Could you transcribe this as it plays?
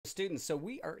students, so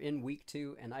we are in week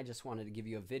 2 and I just wanted to give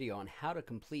you a video on how to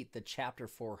complete the chapter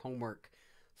 4 homework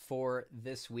for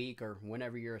this week or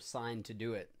whenever you're assigned to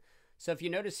do it. So if you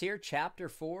notice here, chapter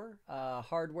 4,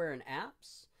 hardware and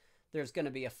apps, there's going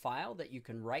to be a file that you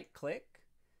can right click,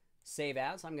 save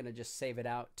as. I'm going to just save it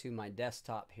out to my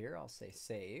desktop here. I'll say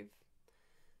save.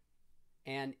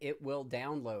 And it will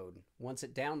download. Once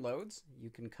it downloads, you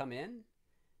can come in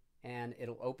and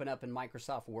it'll open up in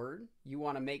Microsoft Word. You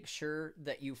want to make sure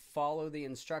that you follow the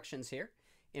instructions here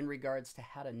in regards to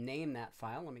how to name that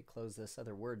file. Let me close this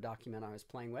other Word document I was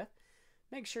playing with.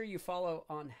 Make sure you follow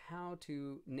on how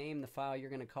to name the file.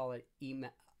 You're going to call it email.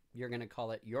 You're going to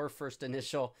call it your first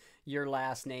initial, your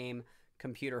last name,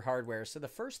 computer hardware. So the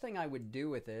first thing I would do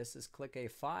with this is click a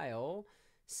file,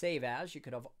 save as. You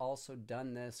could have also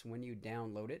done this when you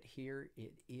download it. Here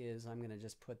it is. I'm going to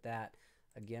just put that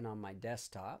again on my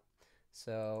desktop.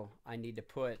 So I need to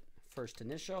put first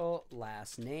initial,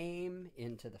 last name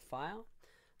into the file.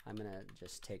 I'm going to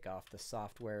just take off the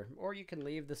software, or you can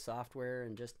leave the software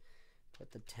and just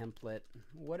put the template,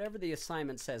 whatever the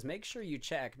assignment says. Make sure you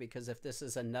check, because if this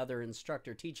is another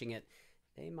instructor teaching it,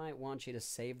 they might want you to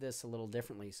save this a little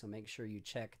differently. So make sure you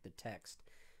check the text.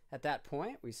 At that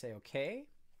point, we say OK,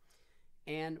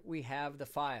 and we have the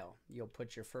file. You'll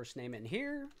put your first name in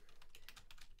here,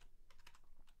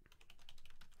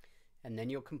 and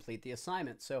then you'll complete the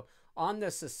assignment. So on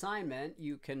this assignment,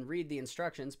 you can read the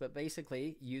instructions, but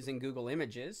basically using Google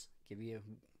Images, give you a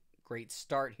great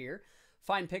start here.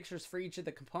 Find pictures for each of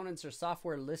the components or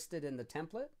software listed in the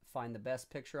template. Find the best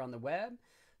picture on the web.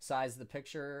 Size the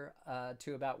picture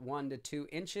to about 1 to 2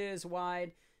 inches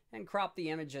wide, and crop the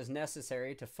image as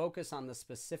necessary to focus on the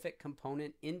specific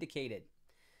component indicated.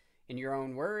 In your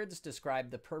own words, describe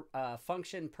the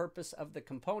function, purpose of the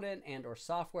component and or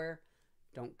software.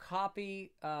 Don't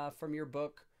copy from your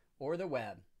book or the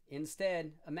web.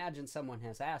 Instead, imagine someone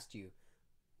has asked you,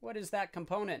 what does that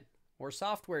component or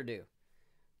software do?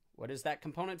 What is that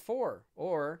component for?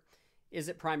 Or is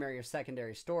it primary or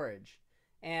secondary storage?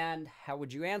 And how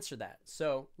would you answer that?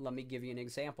 So let me give you an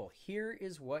example. Here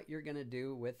is what you're going to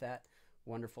do with that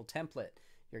wonderful template.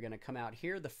 You're going to come out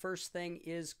here. The first thing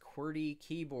is QWERTY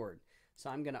keyboard. So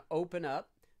I'm going to open up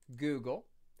Google,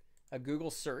 a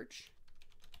Google search.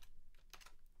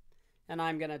 And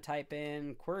I'm going to type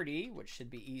in QWERTY, which should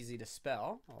be easy to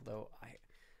spell, although I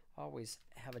always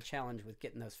have a challenge with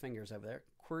getting those fingers over there.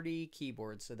 QWERTY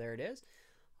keyboard. So there it is.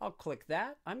 I'll click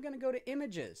that. I'm going to go to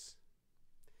images.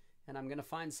 And I'm going to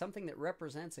find something that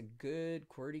represents a good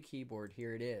QWERTY keyboard.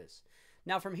 Here it is.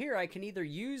 Now from here, I can either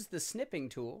use the snipping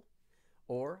tool,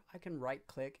 or I can right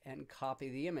click and copy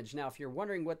the image. Now if you're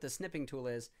wondering what the snipping tool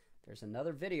is, there's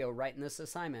another video right in this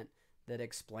assignment that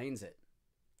explains it.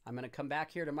 I'm going to come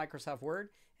back here to Microsoft Word,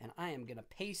 and I am going to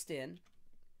paste in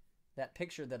that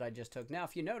picture that I just took. Now,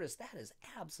 if you notice, that is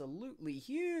absolutely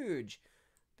huge.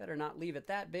 Better not leave it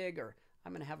that big, or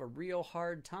I'm going to have a real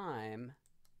hard time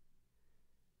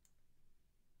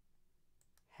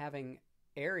having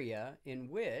area in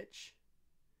which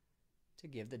to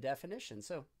give the definition.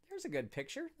 So there's a good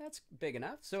picture. That's big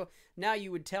enough. So now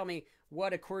you would tell me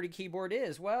what a QWERTY keyboard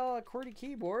is. Well, a QWERTY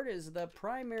keyboard is the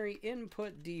primary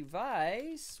input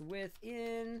device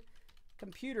within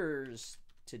computers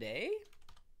today.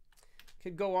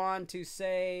 Could go on to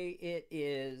say it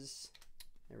is,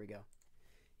 there we go.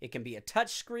 It can be a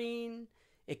touch screen.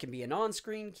 It can be an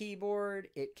on-screen keyboard.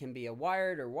 It can be a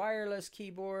wired or wireless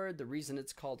keyboard. The reason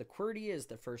it's called a QWERTY is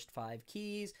the first 5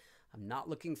 keys. I'm not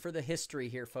looking for the history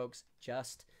here, folks.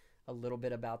 Just a little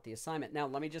bit about the assignment. Now,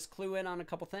 let me just clue in on a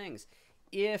couple things.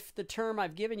 If the term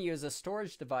I've given you is a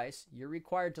storage device, you're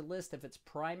required to list if it's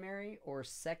primary or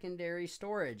secondary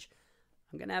storage.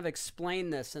 I'm going to have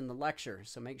explained this in the lecture,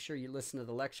 so make sure you listen to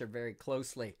the lecture very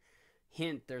closely.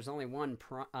 Hint, there's only one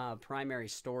primary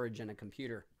storage in a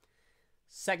computer.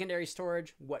 Secondary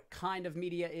storage, what kind of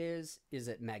media is? Is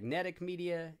it magnetic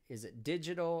media? Is it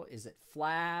digital? Is it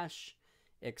flash?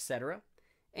 Etc.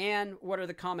 And what are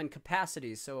the common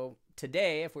capacities? So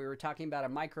today, if we were talking about a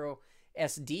micro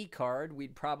SD card,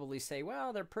 we'd probably say,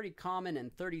 well, they're pretty common in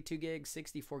 32 gig,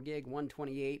 64 gig,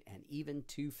 128, and even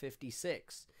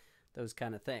 256. Those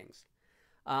kind of things.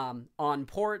 On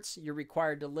ports, you're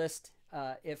required to list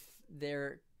if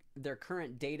their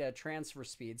current data transfer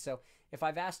speed. So if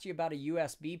I've asked you about a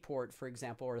USB port, for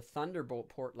example, or a Thunderbolt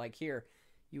port like here,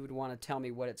 you would want to tell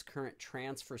me what its current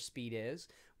transfer speed is,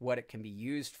 what it can be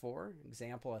used for.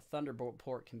 Example, a Thunderbolt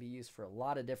port can be used for a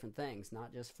lot of different things,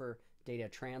 not just for data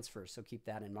transfer, so keep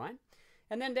that in mind.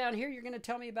 And then down here, you're going to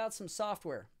tell me about some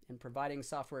software. In providing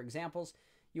software examples,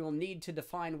 you will need to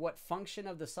define what function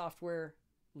of the software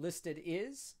listed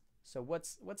is, So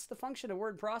what's the function of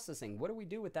word processing? What do we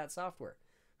do with that software?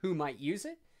 Who might use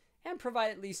it? And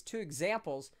provide at least 2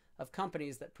 examples of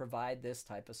companies that provide this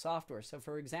type of software. So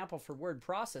for example, for word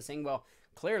processing, well,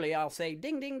 clearly I'll say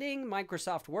ding, ding, ding,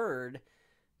 Microsoft Word.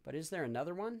 But is there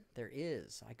another one? There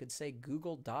is. I could say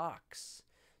Google Docs.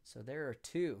 So there are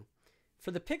 2.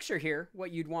 For the picture here,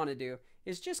 what you'd want to do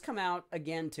is just come out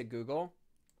again to Google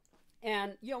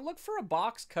and, you know, look for a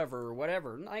box cover or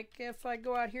whatever. Like if I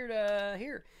go out here to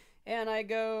here and I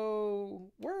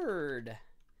go Word.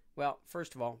 Well,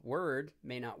 first of all, Word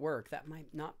may not work. That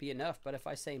might not be enough. But if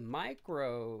I say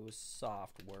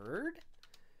Microsoft Word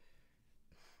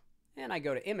and I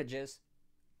go to Images,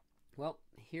 well,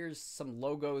 here's some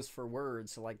logos for Word.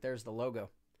 So like there's the logo.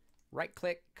 Right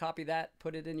click, copy that,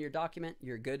 put it in your document.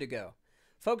 You're good to go.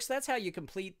 Folks, that's how you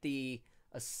complete the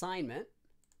assignment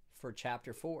for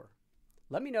Chapter 4.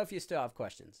 Let me know if you still have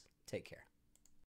questions. Take care.